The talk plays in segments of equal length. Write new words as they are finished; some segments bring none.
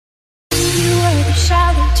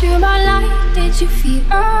to my light, did you feel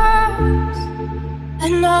us?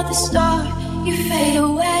 Another star, you fade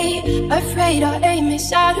away. Afraid our aim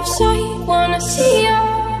is out of sight. Wanna see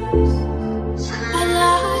us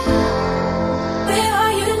alive. Where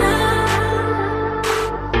are you now?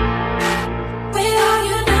 Where are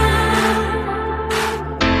you now?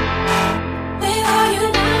 Where are you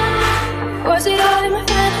now? Was it all in my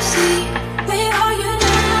fantasy? Where are you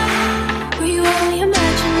now? Were you only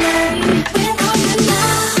imaginary? Where are you now?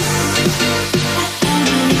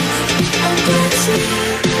 I'm dancing,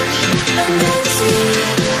 I'm dancing.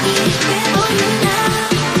 Where are you now?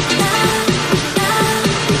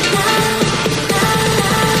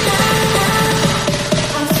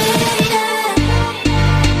 I'm fading.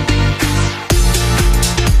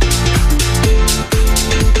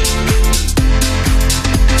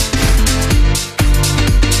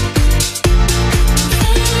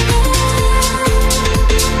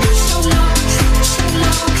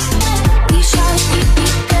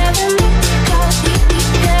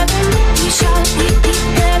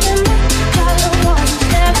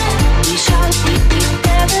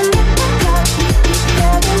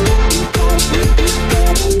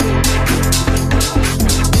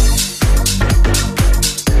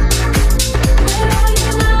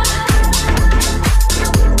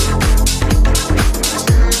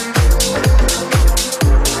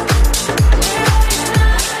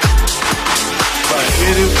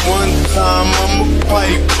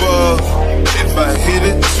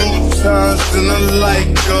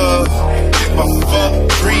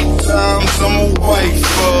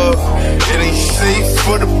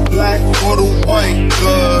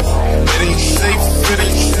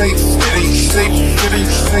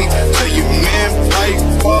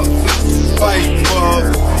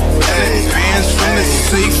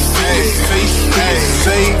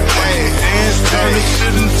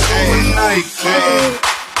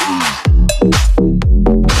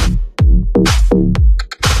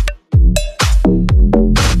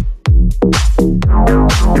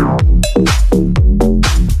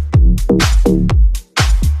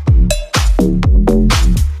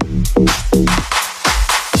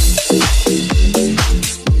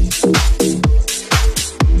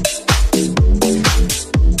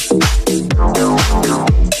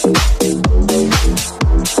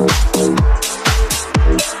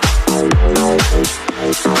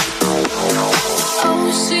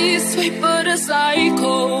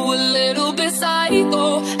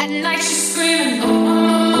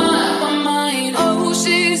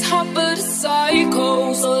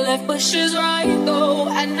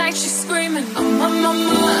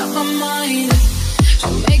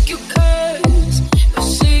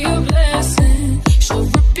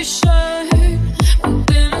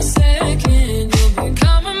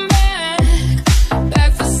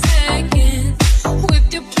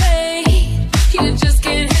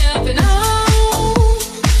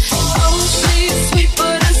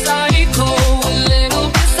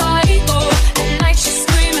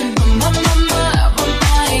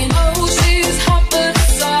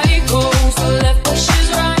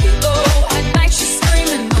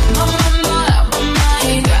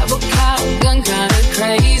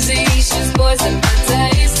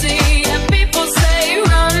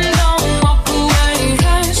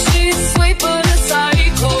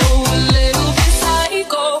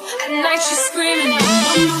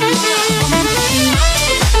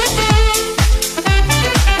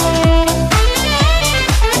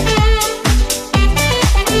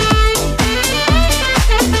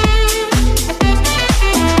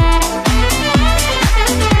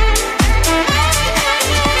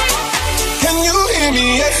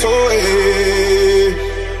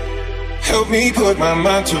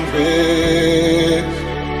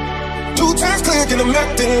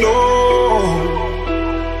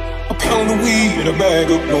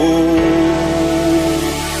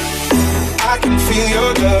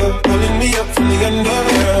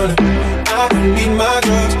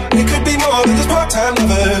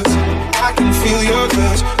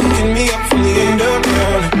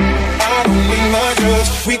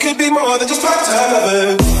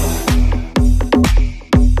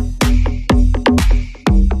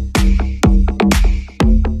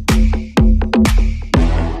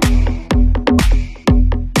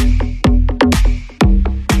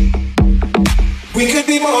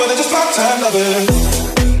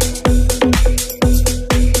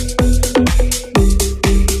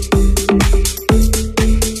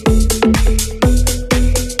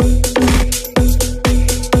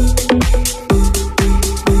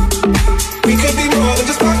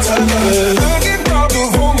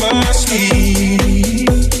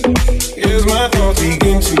 As my thoughts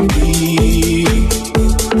begin to bleed,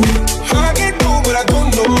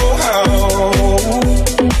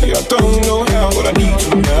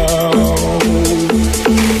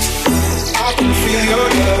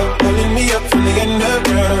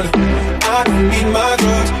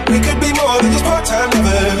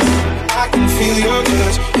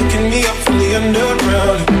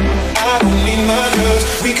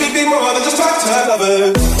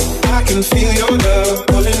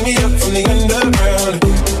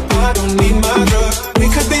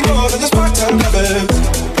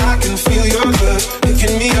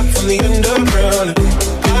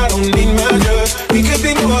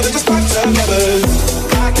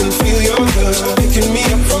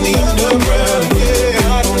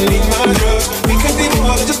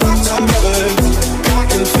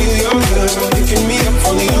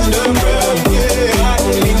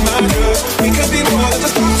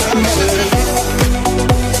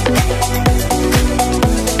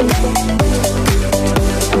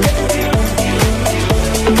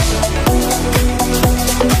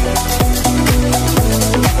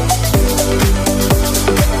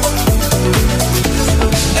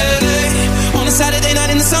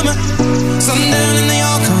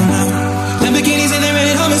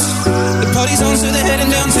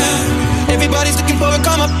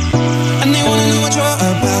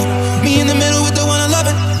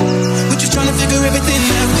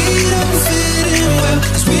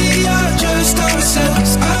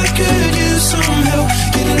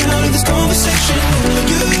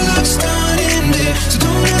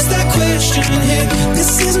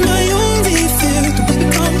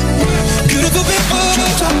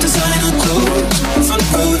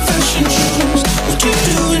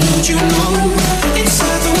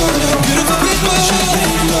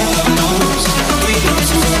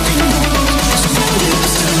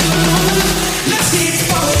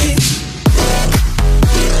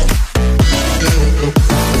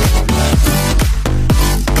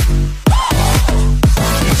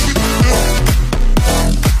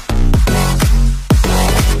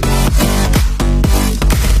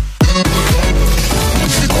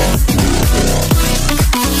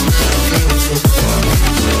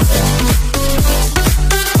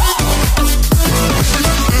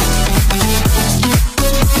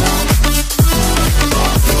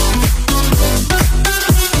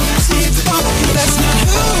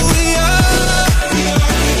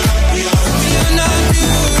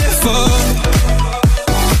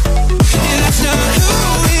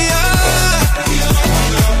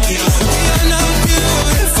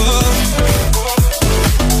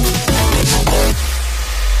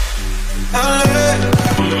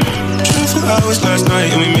 close last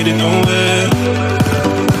night and we made it nowhere.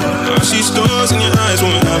 I see stars in your eyes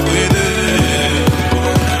when we're halfway there.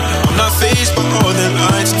 I'm not faced by all the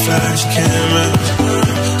lights and flash cameras,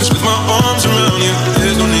 'cause with my arms around you,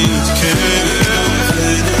 there's no need to care.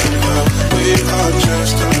 We are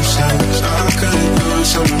just ourselves. I couldn't go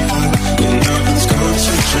somewhere. You know it's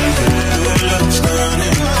concentrated. Your love's not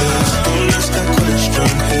in this. Don't ask that question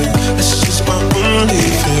here. It's just my only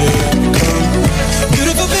fear. Come,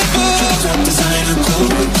 beautiful people, drop designer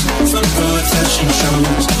clothes, front row at fashion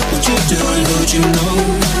shows. What you do and who you know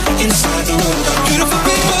inside the world. Beautiful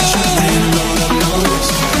people, champagne and roll up nose.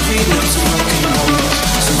 Every night's a rock and roll.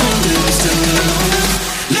 So when do we still alone?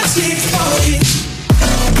 Let's keep falling.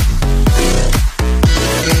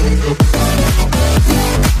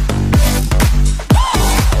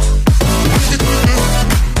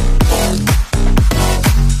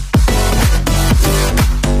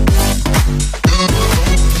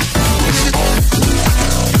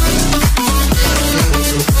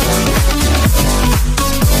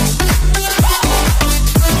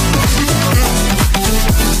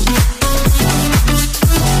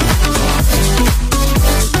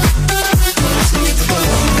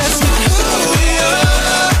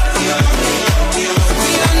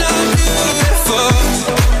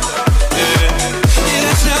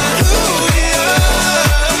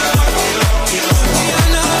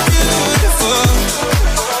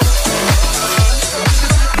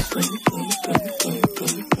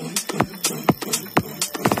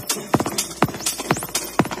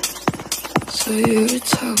 So you're a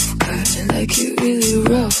tough guy, like you really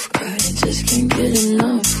rough guy. Just can't get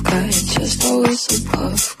enough guy, just always so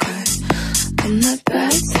puff guy. I'm that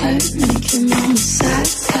bad type, make your mama sad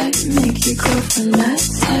type, make your girlfriend mad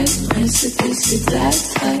type, might seduce your dad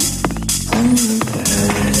type. I'm the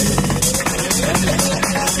bad.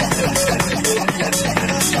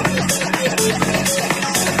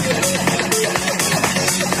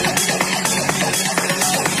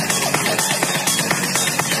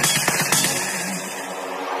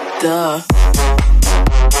 Duh.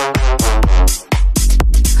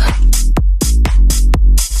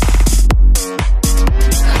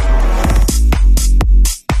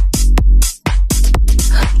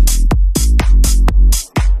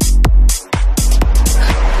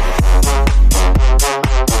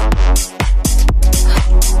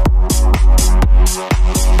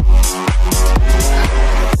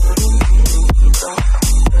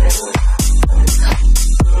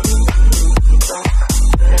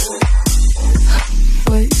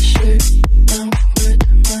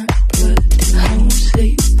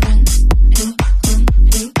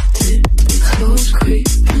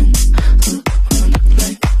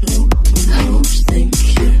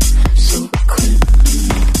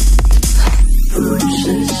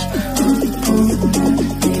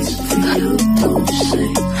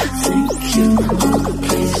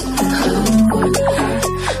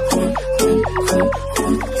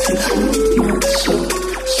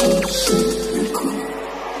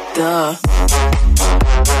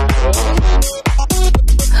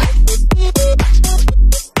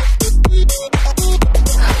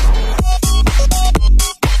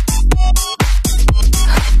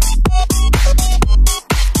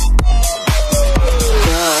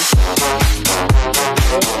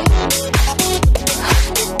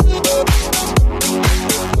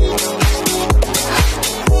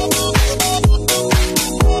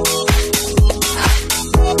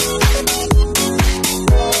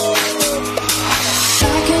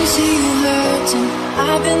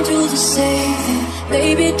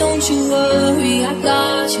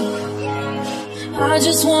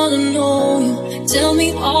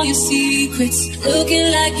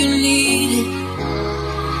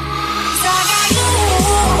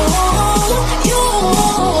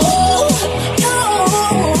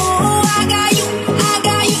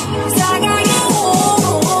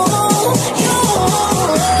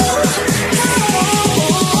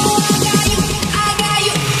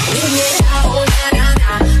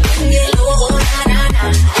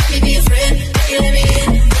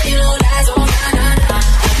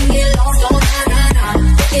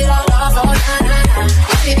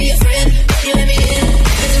 Be a friend.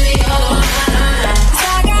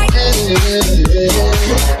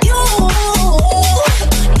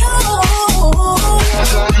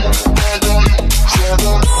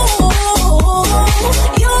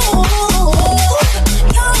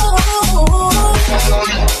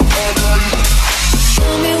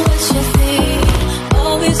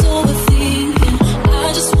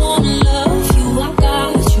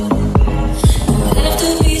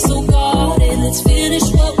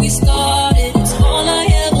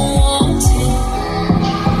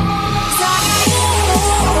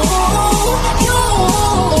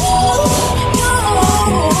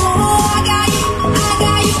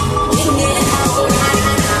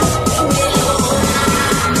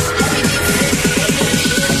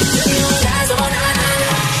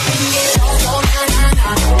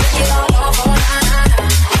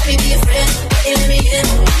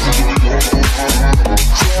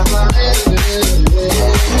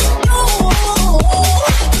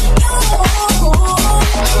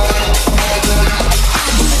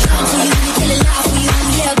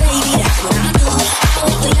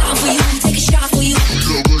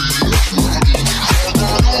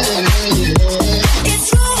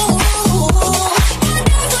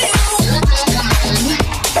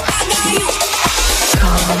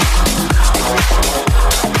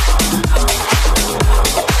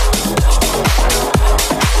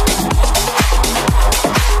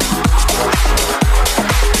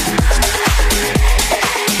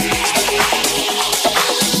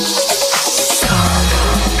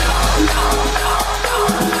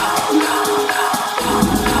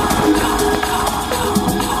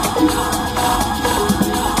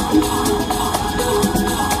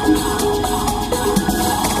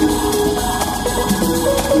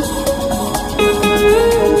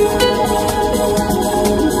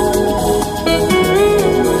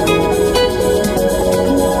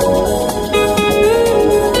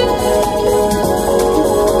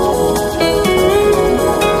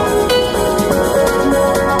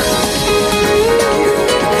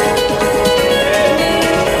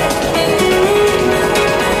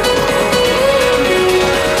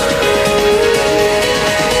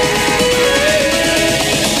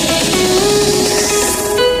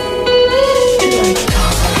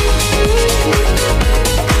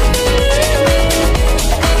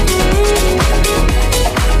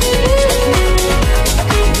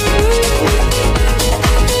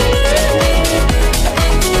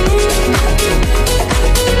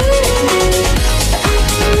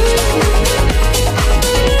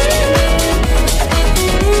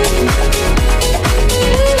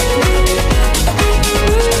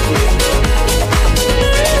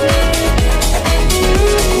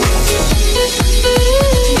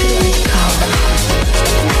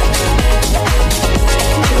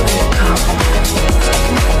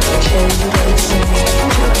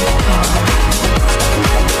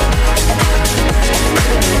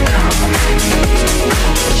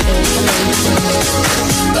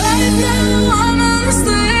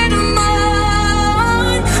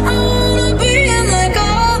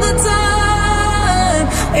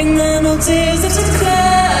 tears to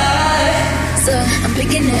cry. So I'm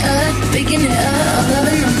picking it up, picking it up. I'm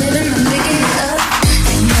loving, I'm living, I'm picking it up.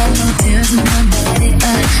 Ain't got no tears in my body. I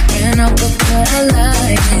ran up a cut, I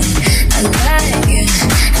like it, I like it,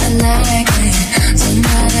 I like it. No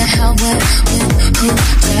matter how, what, when, who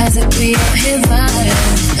tries it, we out here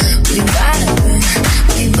vibing. We vibing,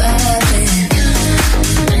 we vibing.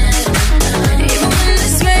 Even when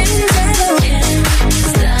it's raining down, can't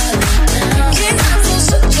stop now. Can't stop for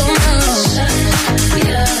such a mouth. And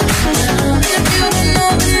if you don't know,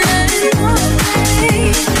 then I know,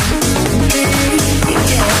 baby,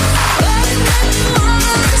 yeah. Right now, I'm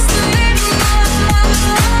on a state of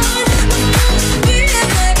mind. I'm being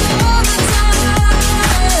like all the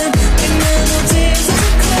time. Ain't got no tears to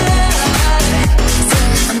cry. So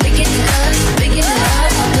I'm picking it up, picking it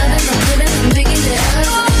up. I'm loving, I'm living, I'm picking it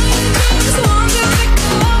up. Just want you to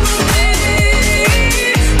come with me.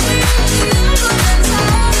 We only know that's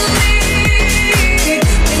all I need.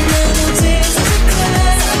 Ain't got no tears to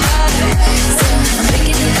cry. So I'm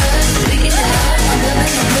picking it up, picking it up. I'm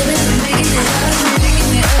loving, I'm living, I'm picking it up.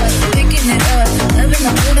 Picking it up, picking it up. Loving,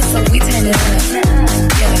 I'm living, so we turn it up.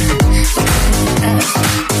 Yeah, we turn it up.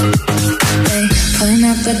 Hey, pulling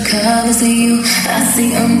out the covers of you, I see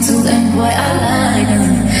them too, and boy, I like them,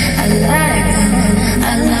 I like them,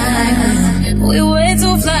 I like them. We way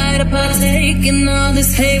too fly to partake in all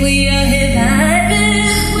this hate, we out here vibing,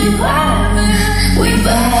 we vibing, we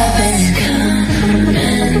vibing.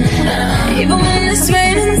 Even when it's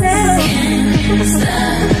raining down, can't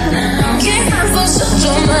stop now. Can't stop for such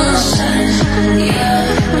a much. Yeah,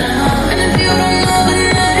 now. And if you don't know,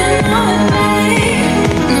 then I know, babe.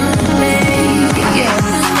 Yeah.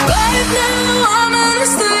 Right now, I'm in a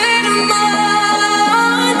state of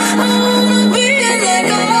mind. I wanna be like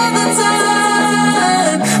all the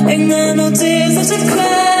time. Ain't got no tears to cry.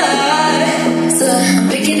 So I'm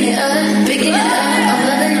picking it up, picking it up. I'm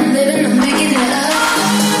loving, I'm living, I'm picking it up.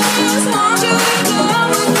 Just want you to come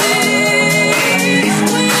with me.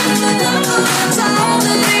 We only know that's all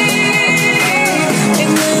I need.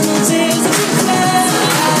 Ain't got no tears to cry.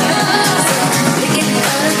 So I'm picking it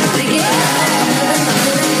up, picking it up. I'm loving, I'm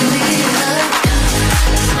living, I'm picking it up.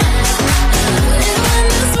 And when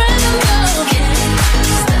it's raining down, can't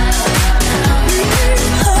stop now. Ain't got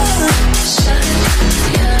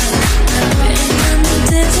no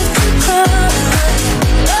tears to cry.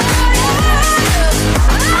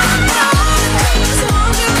 Just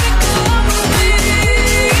want you to come with me.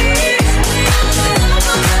 We only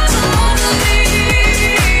know that's all I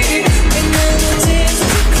need. Ain't got no tears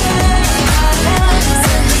to cry.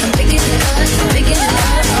 I'm picking it up, picking it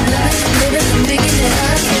up. I'm loving, I'm living, I'm picking it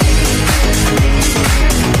up.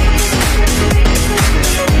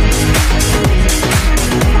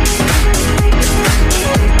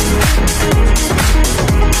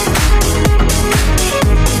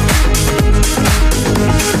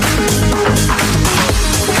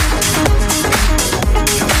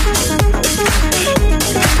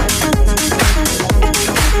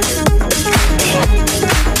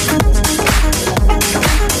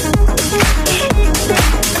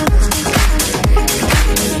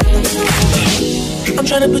 I'm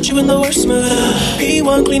tryna put you in the worst mood.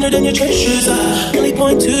 P1 cleaner than your church shoes. Only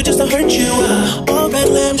point two just to hurt you. All red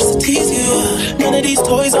lamb just to tease you. None of these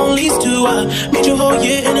toys on lease to. Made your whole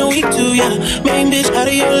year in a week too. Yeah, main bitch out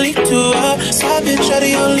of your league too. Side bitch out of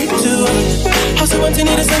your league too. House of 1 to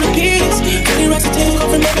need a centerpiece. 20 racks of tape come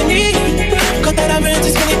from Ebony. Cut that iron into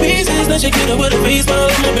skinny pieces. Then she get up with a face smile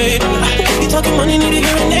on my baby. You talking money, need a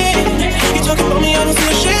hearing aid. You talking about me, I don't see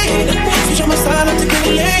a shade. Switch on my side, I'm taking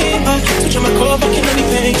the lane. Switch on my core, fucking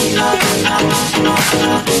anything.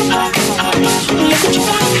 Look what you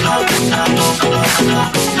got.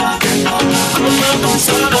 I'm a love on the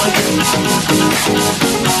side. Look what you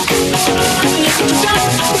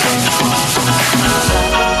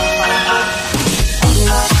got.